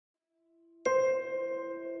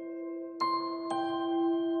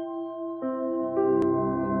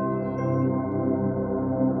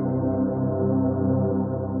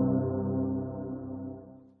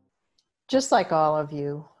Just like all of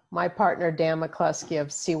you, my partner Dan McCluskey of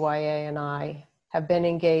CYA and I have been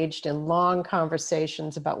engaged in long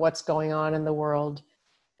conversations about what's going on in the world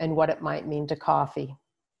and what it might mean to coffee.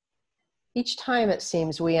 Each time it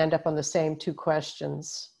seems we end up on the same two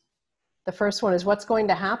questions. The first one is, what's going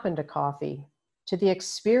to happen to coffee, to the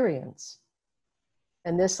experience?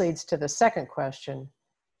 And this leads to the second question,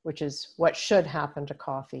 which is, what should happen to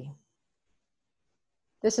coffee?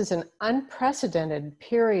 This is an unprecedented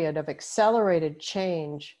period of accelerated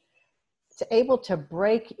change. It's able to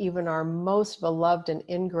break even our most beloved and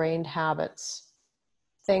ingrained habits.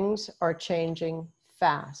 Things are changing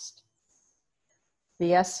fast.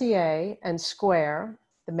 The SCA and Square,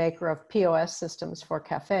 the maker of POS systems for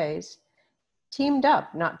cafes, teamed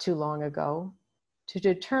up not too long ago to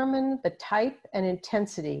determine the type and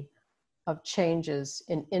intensity of changes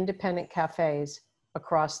in independent cafes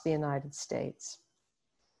across the United States.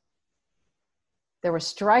 There were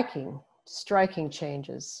striking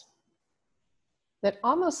changes that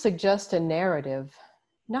almost suggest a narrative,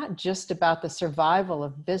 not just about the survival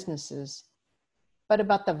of businesses, but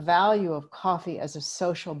about the value of coffee as a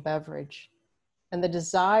social beverage and the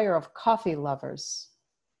desire of coffee lovers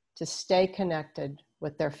to stay connected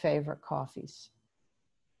with their favorite coffees.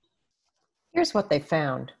 Here's what they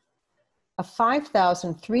found: a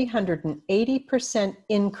 5,380%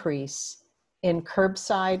 increase in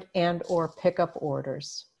curbside and or pickup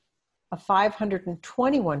orders, a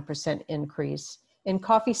 521% increase in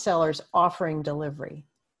coffee sellers offering delivery,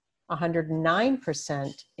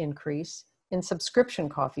 109% increase in subscription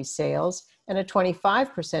coffee sales, and a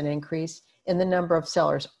 25% increase in the number of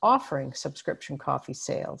sellers offering subscription coffee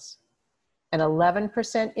sales, an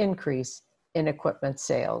 11% increase in equipment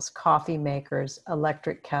sales, coffee makers,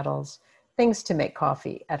 electric kettles, things to make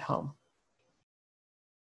coffee at home.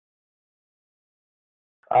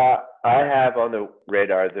 I have on the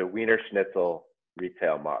radar the Wiener Schnitzel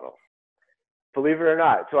retail model. Believe it or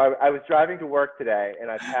not. So I was driving to work today and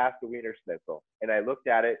I passed the Wiener Schnitzel and I looked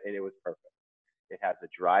at it and it was perfect. It has a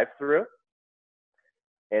drive-through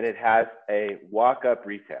and it has a walk-up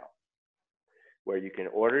retail where you can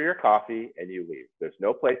order your coffee and you leave. There's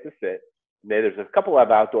no place to sit. There's a couple of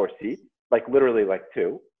outdoor seats, like literally like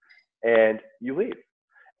two, and you leave.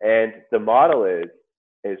 And the model is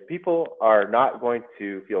people are not going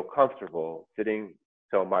to feel comfortable sitting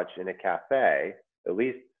so much in a cafe, at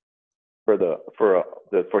least for the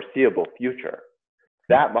foreseeable future.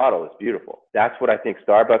 That model is beautiful. That's what I think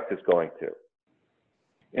Starbucks is going to.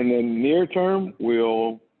 In the near term,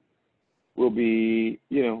 we'll be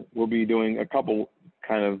doing a couple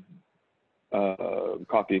kind of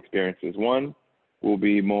coffee experiences. One will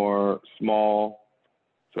be more small,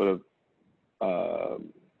 sort of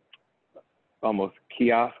almost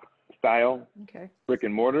kiosk style, brick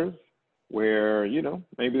and mortars, where,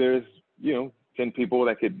 maybe there's, 10 people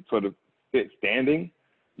that could sort of fit standing,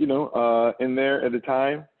 in there at a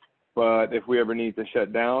time. But if we ever need to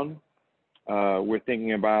shut down, we're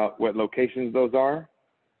thinking about what locations those are.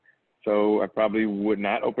 So I probably would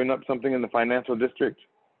not open up something in the financial district,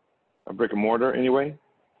 a brick and mortar anyway,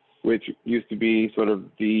 which used to be sort of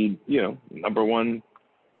the, number one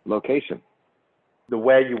location. The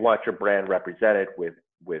way you want your brand represented with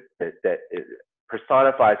that it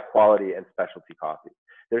personifies quality and specialty coffee.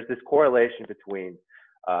 There's this correlation between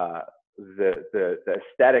the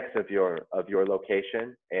aesthetics of your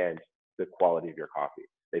location and the quality of your coffee.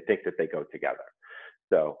 They think that they go together,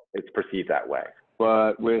 so it's perceived that way.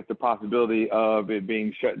 But with the possibility of it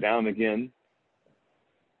being shut down again,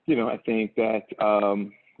 I think that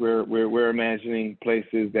we're imagining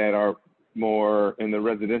places that are more in the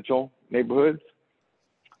residential neighborhoods.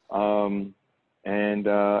 And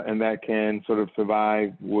that can sort of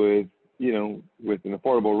survive with an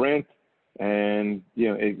affordable rent, and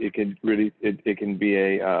it can be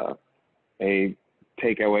a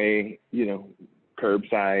takeaway,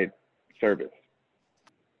 curbside service.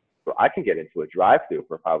 So I can get into a drive-through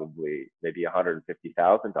for probably maybe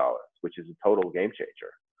 $150,000, which is a total game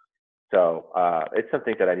changer. So it's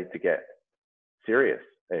something that I need to get serious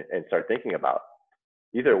and start thinking about.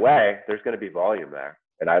 Either way, there's going to be volume there.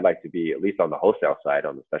 And I'd like to be at least on the wholesale side,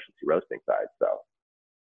 on the specialty roasting side. So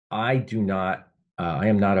I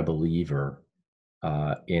am not a believer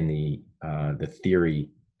in the theory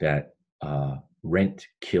that rent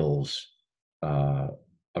kills a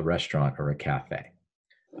restaurant or a cafe.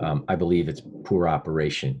 I believe it's poor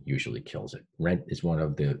operation usually kills it. Rent is one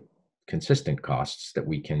of the consistent costs that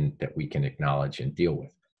we can acknowledge and deal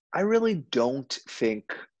with. I really don't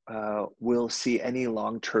think we'll see any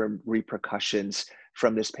long-term repercussions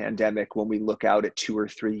from this pandemic when we look out at 2 or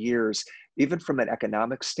 3 years. Even from an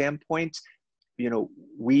economic standpoint,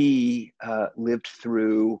 we lived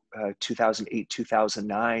through 2008,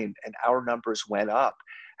 2009, and our numbers went up.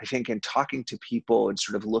 I think in talking to people and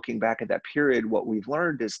sort of looking back at that period, what we've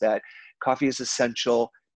learned is that coffee is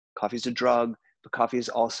essential, coffee is a drug, but coffee is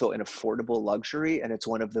also an affordable luxury, and it's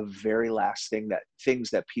one of the very last things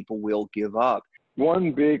that people will give up.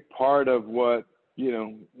 One big part of what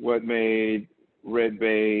made Red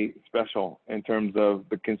Bay special in terms of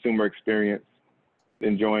the consumer experience,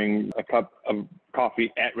 enjoying a cup of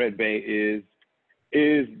coffee at Red Bay is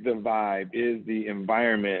the vibe, is the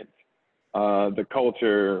environment, the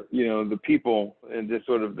culture, the people, and just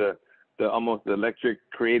sort of the almost electric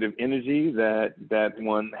creative energy that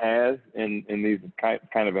one has in these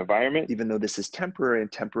kind of environments. Even though this is temporary,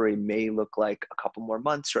 and temporary may look like a couple more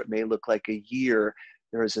months, or it may look like a year,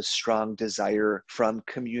 there is a strong desire from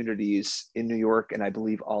communities in New York, and I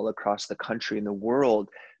believe all across the country and the world,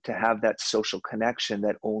 to have that social connection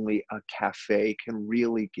that only a cafe can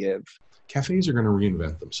really give. Cafes are going to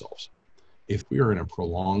reinvent themselves. If we are in a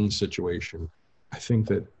prolonged situation, I think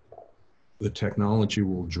that the technology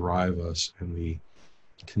will drive us, and the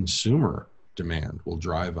consumer demand will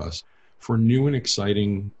drive us for new and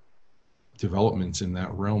exciting developments in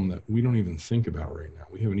that realm that we don't even think about right now.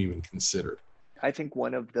 We haven't even considered. I think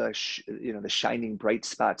one of the the shining bright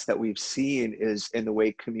spots that we've seen is in the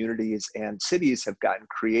way communities and cities have gotten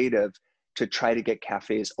creative to try to get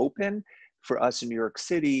cafes open. For us in New York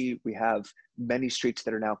City, we have many streets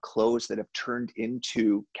that are now closed that have turned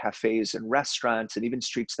into cafes and restaurants, and even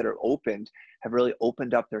streets that are opened have really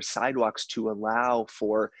opened up their sidewalks to allow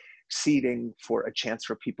for seating, for a chance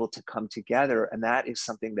for people to come together. And that is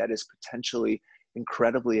something that is potentially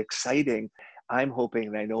incredibly exciting. I'm hoping,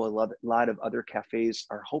 and I know a lot of other cafes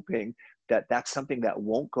are hoping, that that's something that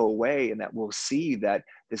won't go away, and that we'll see that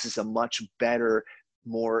this is a much better,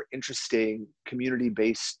 more interesting,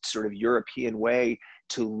 community-based sort of European way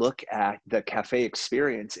to look at the cafe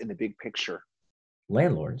experience in the big picture.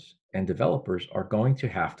 Landlords and developers are going to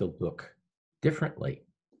have to look differently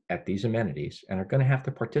at these amenities and are going to have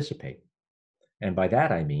to participate. And by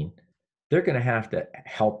that, I mean, they're going to have to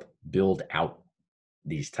help build out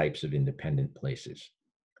these types of independent places.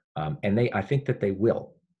 And I think that they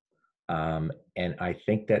will. And I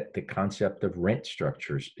think that the concept of rent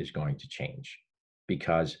structures is going to change,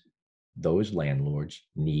 because those landlords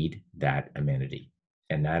need that amenity.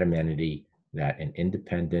 And that amenity that an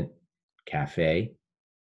independent cafe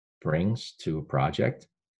brings to a project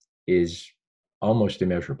is almost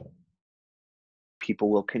immeasurable. People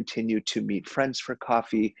will continue to meet friends for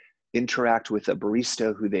coffee, interact with a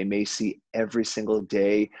barista who they may see every single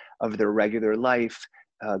day of their regular life,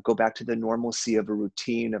 go back to the normalcy of a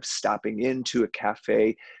routine of stopping into a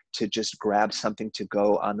cafe to just grab something to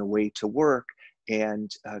go on the way to work,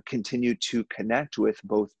 and continue to connect with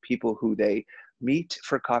both people who they meet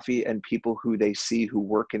for coffee and people who they see who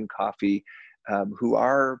work in coffee, who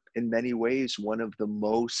are in many ways one of the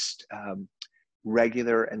most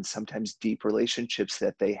regular and sometimes deep relationships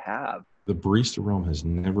that they have. The barista realm has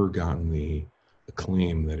never gotten the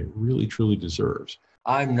acclaim that it really truly deserves.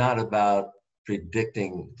 I'm not about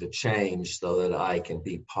predicting the change so that I can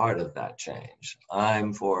be part of that change.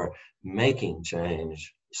 I'm for making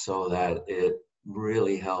change so that it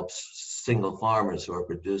really helps single farmers who are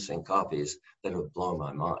producing coffees that have blown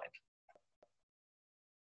my mind.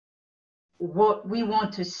 What we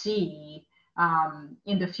want to see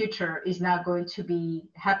in the future is not going to be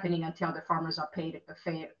happening until the farmers are paid a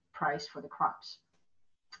fair price for the crops.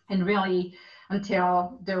 And really,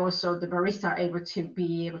 until the baristas are able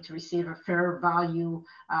to receive a fair value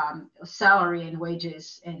salary and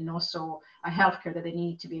wages, and also a healthcare that they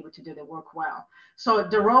need to be able to do their work well. So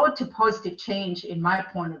the road to positive change, in my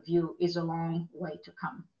point of view, is a long way to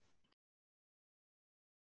come.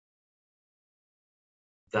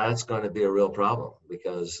 That's going to be a real problem,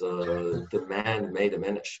 because demand may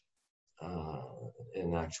diminish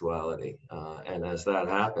in actuality. And as that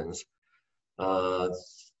happens,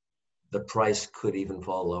 the price could even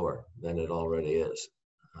fall lower than it already is.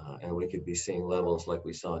 And we could be seeing levels like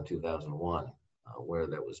we saw in 2001, where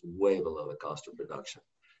that was way below the cost of production,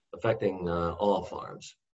 affecting all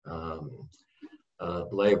farms.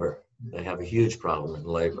 Labor, they have a huge problem in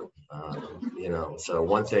labor. So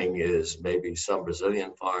one thing is maybe some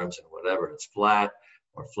Brazilian farms and whatever, it's flat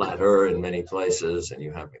or flatter in many places, and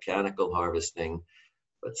you have mechanical harvesting.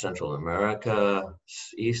 But Central America,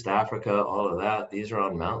 East Africa, all of that, these are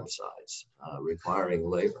on mountainsides, requiring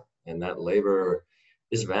labor. And that labor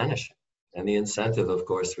is vanishing. And the incentive, of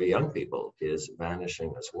course, for young people is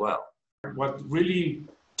vanishing as well. What really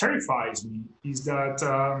terrifies me is that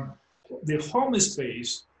the home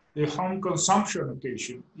space, the home consumption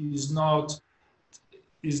occasion is not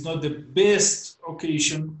is not the best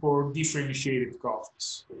occasion for differentiated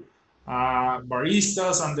coffees.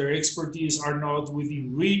 Baristas and their expertise are not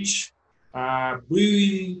within reach.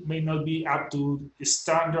 Brewing may not be up to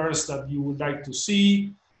standards that you would like to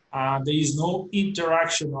see. There is no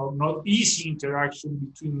interaction or not easy interaction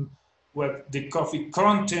between what the coffee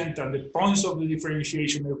content and the points of the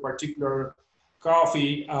differentiation of a particular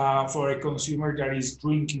coffee for a consumer that is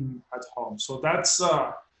drinking at home. So that's,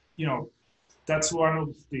 that's one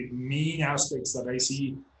of the main aspects that I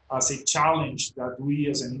see as a challenge that we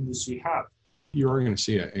as an industry have. You are going to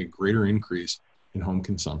see a greater increase in home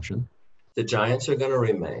consumption. The giants are going to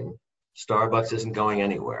remain. Starbucks isn't going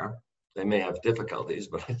anywhere. They may have difficulties,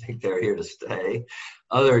 but I think they're here to stay.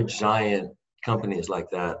 Other giant companies like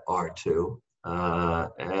that are too.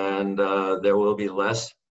 And there will be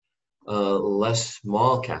less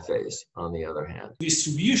small cafes on the other hand.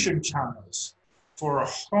 Distribution channels for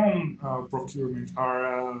home procurement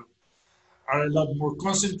are a lot more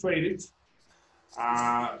concentrated.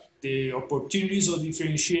 The opportunities of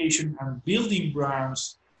differentiation and building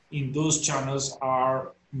brands in those channels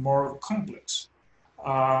are more complex.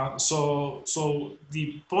 So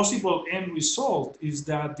the possible end result is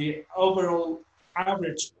that the overall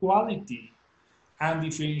average quality and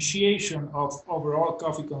differentiation of overall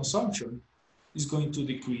coffee consumption is going to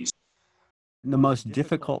decrease. The most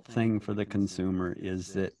difficult thing for the consumer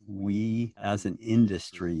is that we as an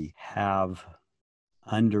industry have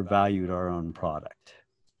undervalued our own product.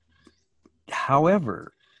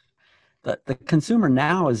 However, the consumer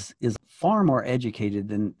now is far more educated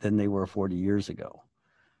than they were 40 years ago.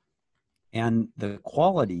 And the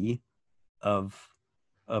quality of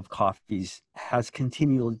coffees has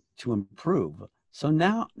continued to improve. So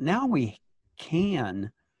now we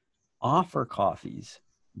can offer coffees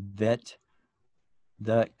that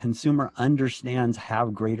the consumer understands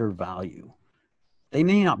have greater value. They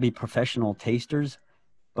may not be professional tasters,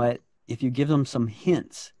 but if you give them some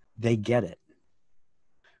hints, they get it.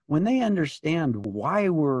 When they understand why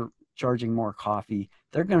we're charging more coffee,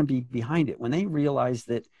 they're going to be behind it. When they realize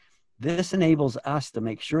that this enables us to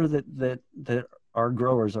make sure that our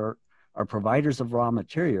growers, our providers of raw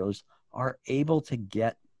materials, are able to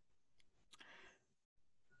get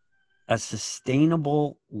a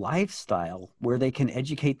sustainable lifestyle where they can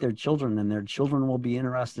educate their children and their children will be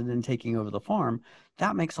interested in taking over the farm,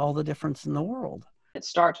 that makes all the difference in the world. It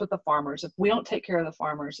starts with the farmers. If we don't take care of the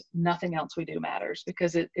farmers, nothing else we do matters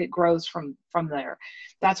because it grows from there.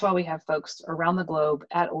 That's why we have folks around the globe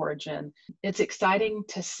at Origin. It's exciting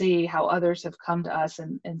to see how others have come to us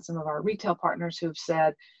and some of our retail partners who have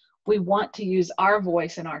said, we want to use our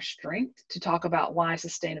voice and our strength to talk about why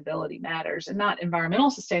sustainability matters, and not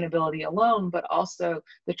environmental sustainability alone, but also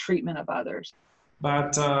the treatment of others.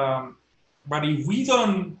 But if we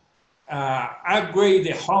don't upgrade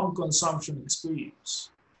the home consumption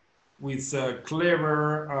experience with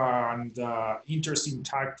clever and interesting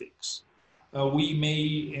tactics, we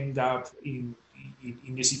may end up in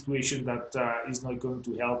a situation that is not going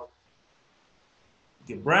to help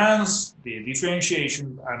the brands, the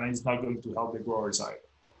differentiation, and it's not going to help the growers either.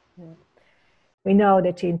 Yeah. We know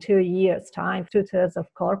that in 2 years' time, 2/3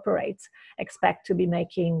 of corporates expect to be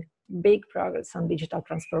making big progress on digital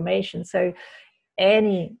transformation. So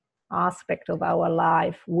any aspect of our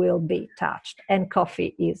life will be touched, and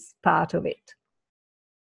coffee is part of it.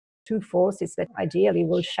 Two forces that ideally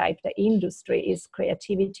will shape the industry is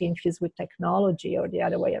creativity infused with technology, or the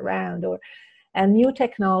other way around, and new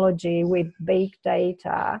technology with big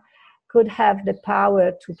data could have the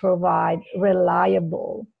power to provide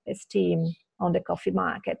reliable esteem on the coffee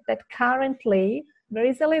market. That currently there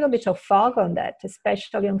is a little bit of fog on that,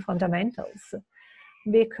 especially on fundamentals,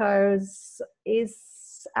 because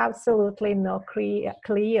it's absolutely not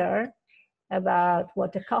clear about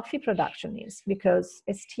what the coffee production is, because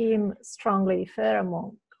esteem strongly differ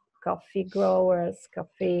among coffee growers,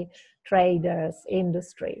 coffee traders,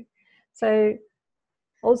 industry. So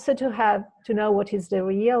also to know what is the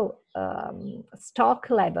real stock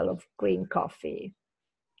level of green coffee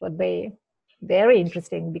would be very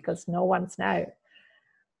interesting, because no one's know.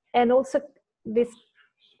 And also this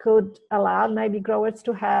could allow maybe growers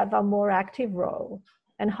to have a more active role.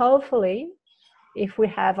 And hopefully, if we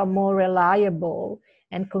have a more reliable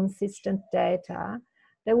and consistent data,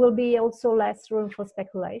 there will be also less room for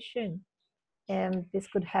speculation. And this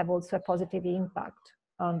could have also a positive impact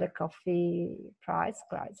on the coffee price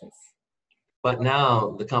crisis. But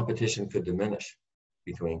now the competition could diminish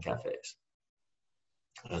between cafes.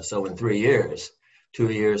 So in 3 years,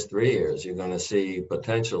 2 years, 3 years, you're going to see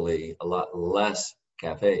potentially a lot less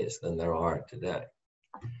cafes than there are today,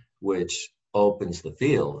 which opens the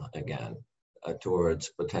field again towards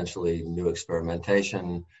potentially new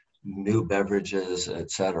experimentation, new beverages,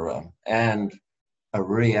 etc., and a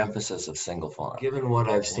re-emphasis of single farm. Given what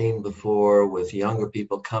I've seen before with younger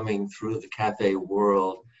people coming through the cafe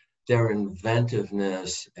world, their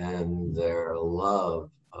inventiveness and their love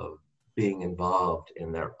of being involved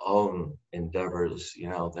in their own endeavors,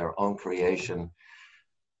 their own creation,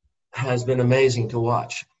 has been amazing to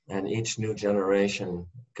watch. And each new generation,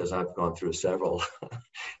 because I've gone through several,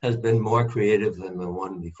 has been more creative than the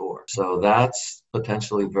one before. So that's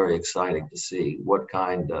potentially very exciting to see what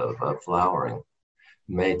kind of flowering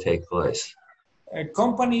may take place.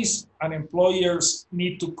 Companies and employers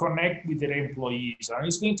need to connect with their employees, and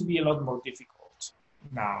it's going to be a lot more difficult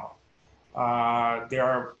now. There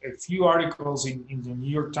are a few articles in the New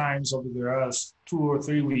York Times over the last 2 or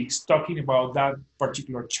 3 weeks talking about that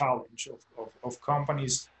particular challenge of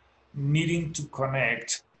companies needing to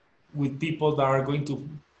connect with people that are going to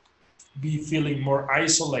be feeling more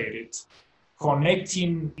isolated.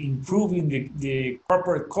 Connecting, improving the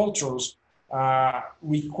corporate cultures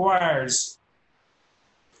requires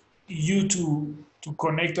you to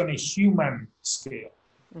connect on a human scale.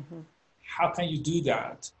 Mm-hmm. How can you do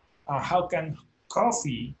that? How can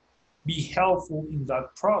coffee be helpful in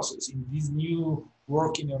that process, in this new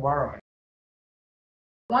working environment?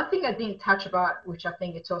 One thing I didn't touch about, which I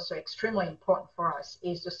think it's also extremely important for us,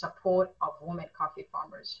 is the support of women coffee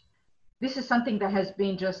farmers. This is something that has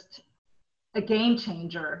been just a game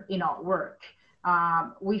changer in our work.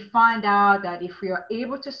 We find out that if we are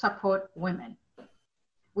able to support women,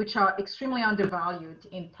 which are extremely undervalued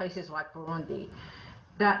in places like Burundi,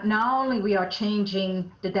 that not only we are changing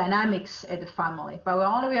the dynamics at the family, but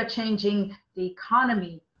not only we are changing the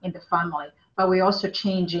economy in the family, but we're also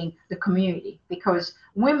changing the community, because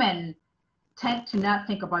women tend to not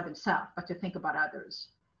think about themselves, but to think about others.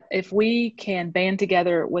 If we can band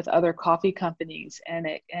together with other coffee companies and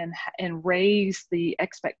raise the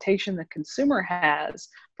expectation the consumer has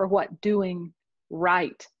for what doing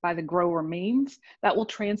right by the grower means, that will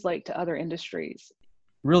translate to other industries.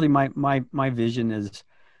 Really, my vision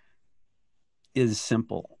is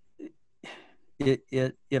simple.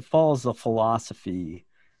 It follows the philosophy.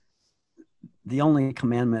 The only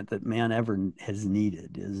commandment that man ever has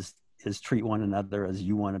needed is treat one another as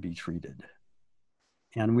you want to be treated.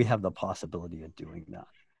 And we have the possibility of doing that.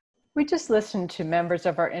 We just listened to members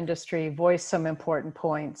of our industry voice some important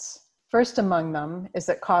points. First among them is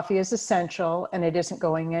that coffee is essential and it isn't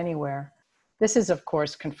going anywhere. This is, of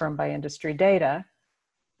course, confirmed by industry data.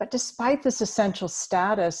 But despite this essential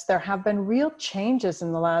status, there have been real changes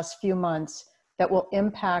in the last few months that will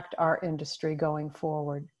impact our industry going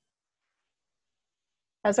forward.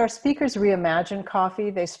 As our speakers reimagined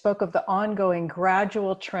coffee, they spoke of the ongoing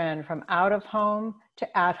gradual trend from out-of-home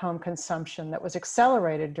to at-home consumption that was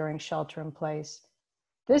accelerated during shelter-in-place.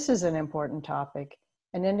 This is an important topic,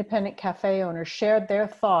 and independent cafe owners shared their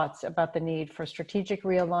thoughts about the need for strategic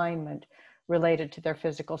realignment related to their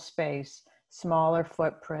physical space, smaller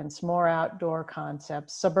footprints, more outdoor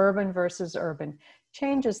concepts, suburban versus urban,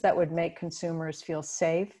 changes that would make consumers feel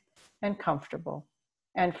safe and comfortable,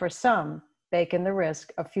 and for some, bake in the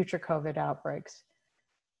risk of future COVID outbreaks.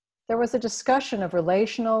 There was a discussion of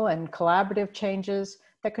relational and collaborative changes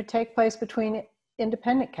that could take place between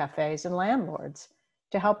independent cafes and landlords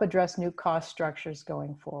to help address new cost structures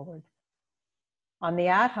going forward. On the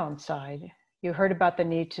at-home side, you heard about the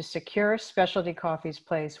need to secure specialty coffee's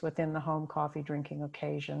place within the home coffee drinking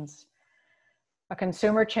occasions. A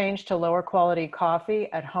consumer change to lower quality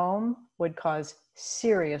coffee at home would cause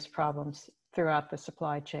serious problems throughout the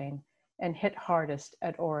supply chain and hit hardest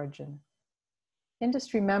at origin.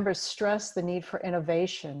 Industry members stress the need for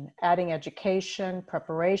innovation, adding education,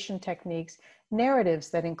 preparation techniques,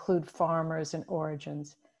 narratives that include farmers and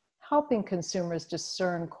origins, helping consumers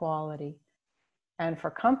discern quality. And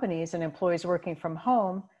for companies and employees working from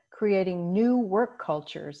home, creating new work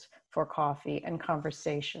cultures for coffee and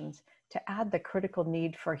conversations to add the critical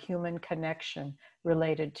need for human connection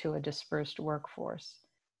related to a dispersed workforce.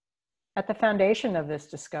 At the foundation of this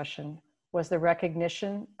discussion was the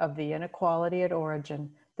recognition of the inequality at origin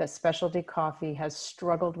that specialty coffee has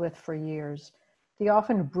struggled with for years, the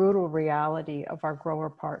often brutal reality of our grower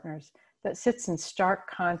partners that sits in stark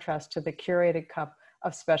contrast to the curated cup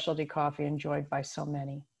of specialty coffee enjoyed by so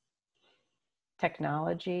many.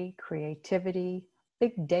 Technology, creativity,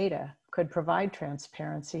 big data could provide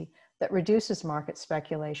transparency that reduces market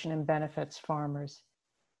speculation and benefits farmers.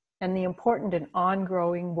 And the important and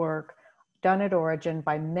ongoing work done at origin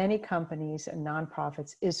by many companies and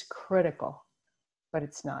nonprofits is critical, but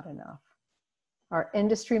it's not enough. Our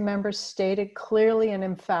industry members stated clearly and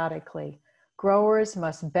emphatically, growers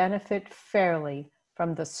must benefit fairly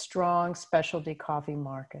from the strong specialty coffee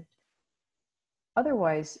market.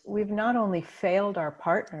 Otherwise, we've not only failed our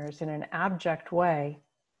partners in an abject way,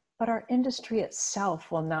 but our industry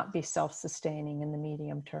itself will not be self-sustaining in the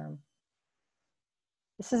medium term.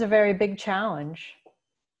 This is a very big challenge,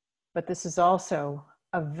 but this is also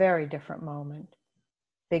a very different moment.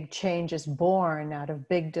 Big change is born out of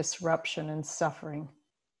big disruption and suffering.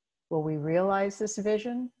 Will we realize this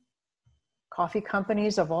vision? Coffee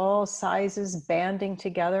companies of all sizes banding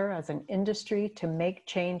together as an industry to make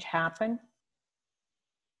change happen?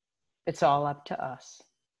 It's all up to us.